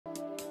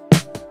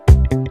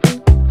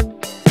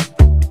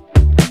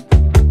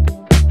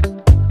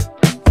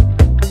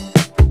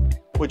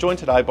joined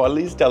today by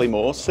Liz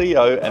Dallimore,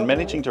 CEO and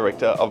Managing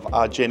Director of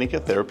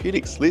Argenica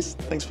Therapeutics. Liz,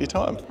 thanks for your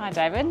time. Hi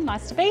David,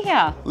 nice to be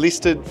here.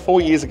 Listed 4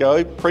 years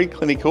ago,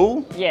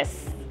 preclinical.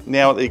 Yes.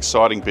 Now at the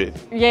exciting bit.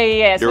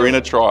 Yeah. You're in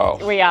a trial.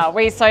 We are.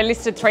 We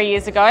listed 3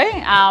 years ago,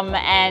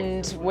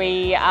 and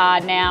we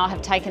are now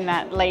have taken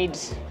that lead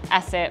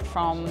asset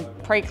from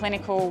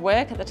preclinical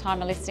work at the time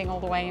of listing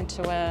all the way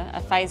into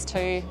a phase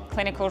 2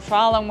 clinical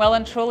trial, and well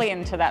and truly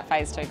into that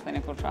phase 2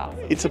 clinical trial.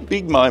 It's a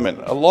big moment.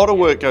 A lot of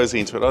work goes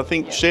into it. I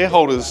think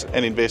shareholders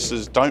and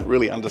investors don't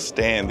really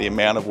understand the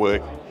amount of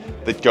work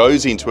that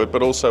goes into it,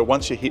 but also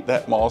once you hit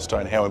that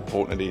milestone, how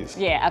important it is.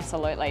 Yeah,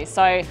 absolutely.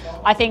 So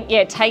I think,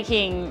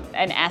 taking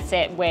an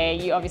asset where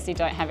you obviously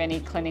don't have any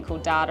clinical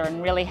data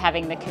and really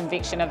having the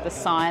conviction of the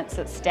science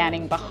that's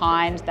standing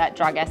behind that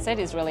drug asset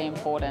is really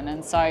important.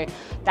 And so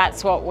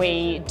that's what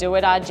we do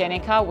at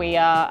Argenica. We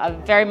are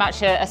very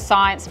much a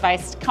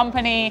science-based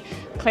company,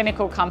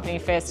 clinical company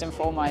first and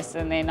foremost,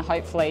 and then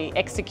hopefully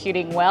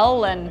executing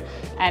well and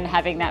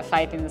having that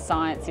faith in the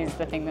science is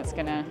the thing that's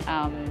going to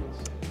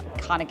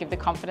kind of give the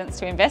confidence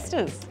to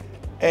investors.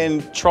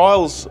 And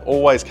trials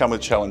always come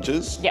with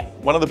challenges. Yep.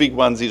 One of the big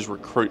ones is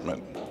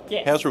recruitment.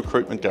 Yes. How's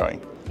recruitment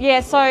going? Yeah,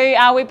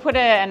 so we put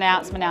an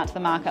announcement out to the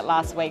market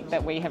last week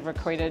that we have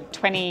recruited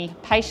 20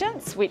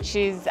 patients, which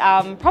is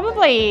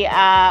probably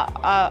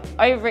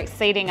over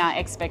exceeding our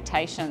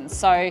expectations.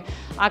 So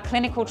our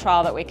clinical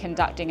trial that we're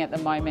conducting at the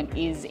moment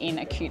is in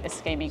acute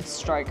ischemic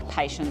stroke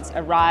patients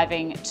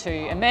arriving to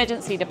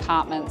emergency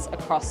departments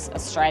across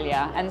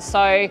Australia. And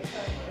so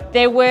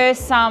there were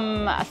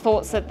some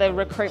thoughts that the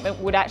recruitment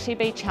would actually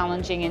be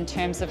challenging in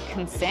terms of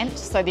consent,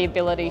 so the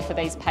ability for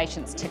these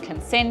patients to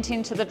consent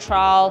into the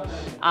trial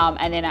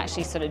and then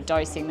actually sort of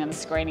dosing them,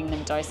 screening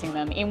them, dosing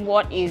them in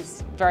what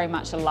is very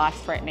much a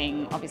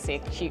life-threatening, obviously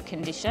acute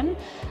condition.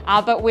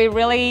 But we're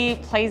really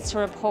pleased to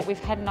report we've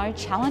had no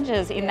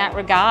challenges in that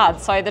regard.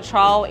 So the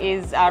trial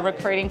is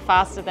recruiting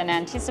faster than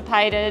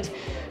anticipated.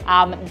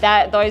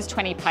 Those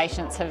 20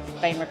 patients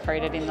have been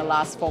recruited in the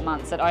last 4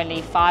 months at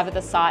only 5 of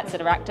the sites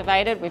that are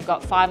activated. We've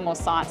got 5 more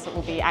sites that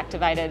will be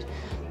activated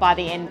by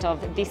the end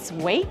of this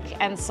week,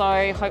 and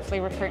so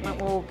hopefully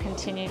recruitment will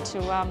continue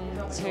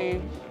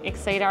to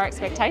exceed our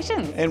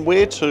expectations. And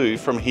where to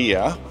from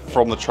here,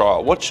 from the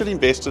trial? What should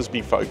investors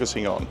be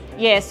focusing on?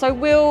 Yeah, so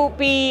we'll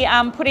be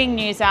putting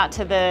news out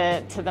to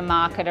the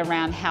market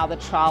around how the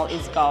trial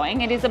is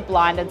going. It is a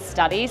blinded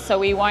study, so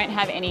we won't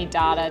have any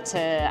data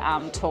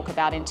to talk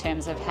about in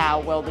terms of how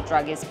well the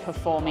drug is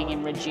performing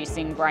in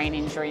reducing brain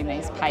injury in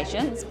these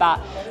patients, but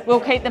we'll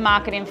keep the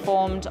market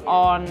informed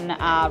on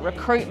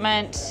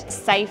recruitment,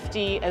 safety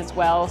as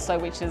well, so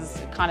which is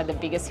kind of the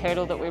biggest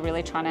hurdle that we're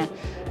really trying to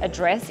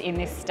address in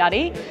this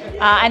study.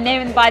 And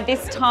then by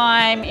this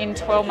time, in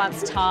 12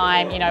 months'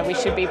 time, we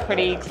should be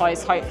pretty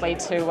close, hopefully,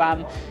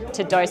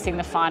 to dosing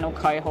the final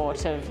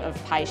cohort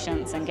of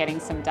patients and getting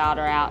some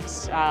data out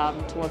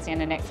towards the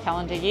end of next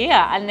calendar year.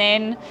 And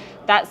then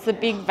that's the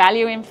big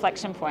value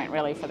inflection point,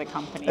 really, for the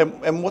company.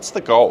 And what's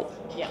the goal?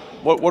 Yeah.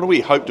 What do we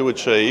hope to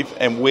achieve,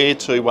 and where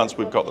to once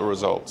we've got the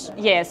results?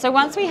 Yeah, so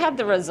once we have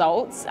the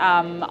results,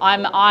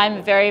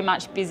 I'm very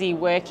much busy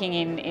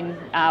working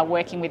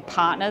working with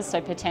partners,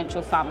 so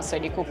potential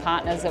pharmaceutical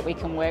partners that we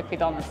can work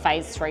with on the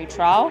phase 3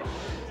 trial.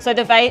 So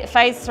the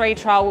phase 3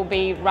 trial will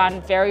be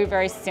run very,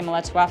 very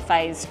similar to our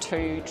phase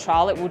 2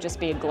 trial. It will just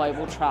be a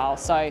global trial.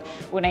 So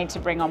we'll need to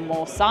bring on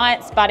more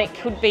sites, but it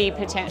could be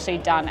potentially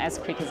done as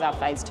quick as our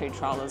phase 2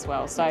 trial as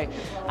well. So,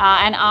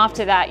 and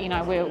after that,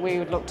 we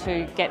would look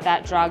to get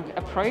that drug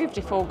approved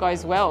if all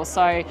goes well.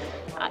 So,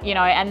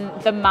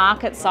 and the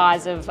market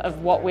size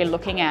of what we're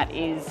looking at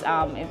is,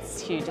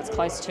 it's huge. It's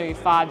close to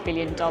 $5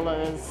 billion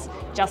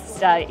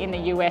just in the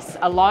US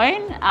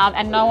alone,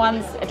 and no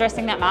one's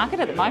addressing that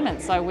market at the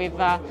moment. So we've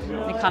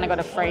kind of got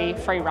a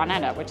free run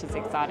at it, which is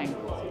exciting.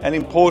 And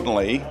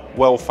importantly,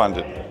 well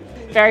funded.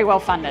 Very well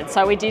funded.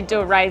 So we did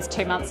do a raise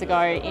 2 months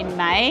ago in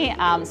May,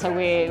 so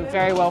we're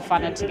very well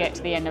funded to get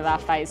to the end of our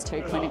phase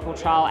 2 clinical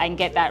trial and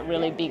get that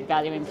really big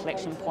value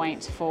inflection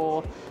point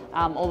for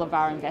all of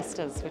our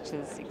investors, which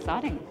is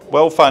exciting.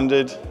 Well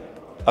funded,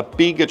 a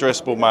big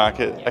addressable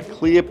market, a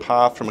clear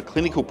path from a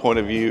clinical point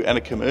of view and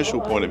a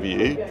commercial point of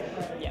view.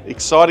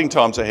 Exciting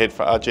times ahead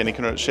for Argenica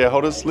and its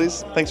shareholders.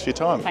 Liz, thanks for your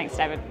time. Thanks,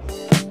 David.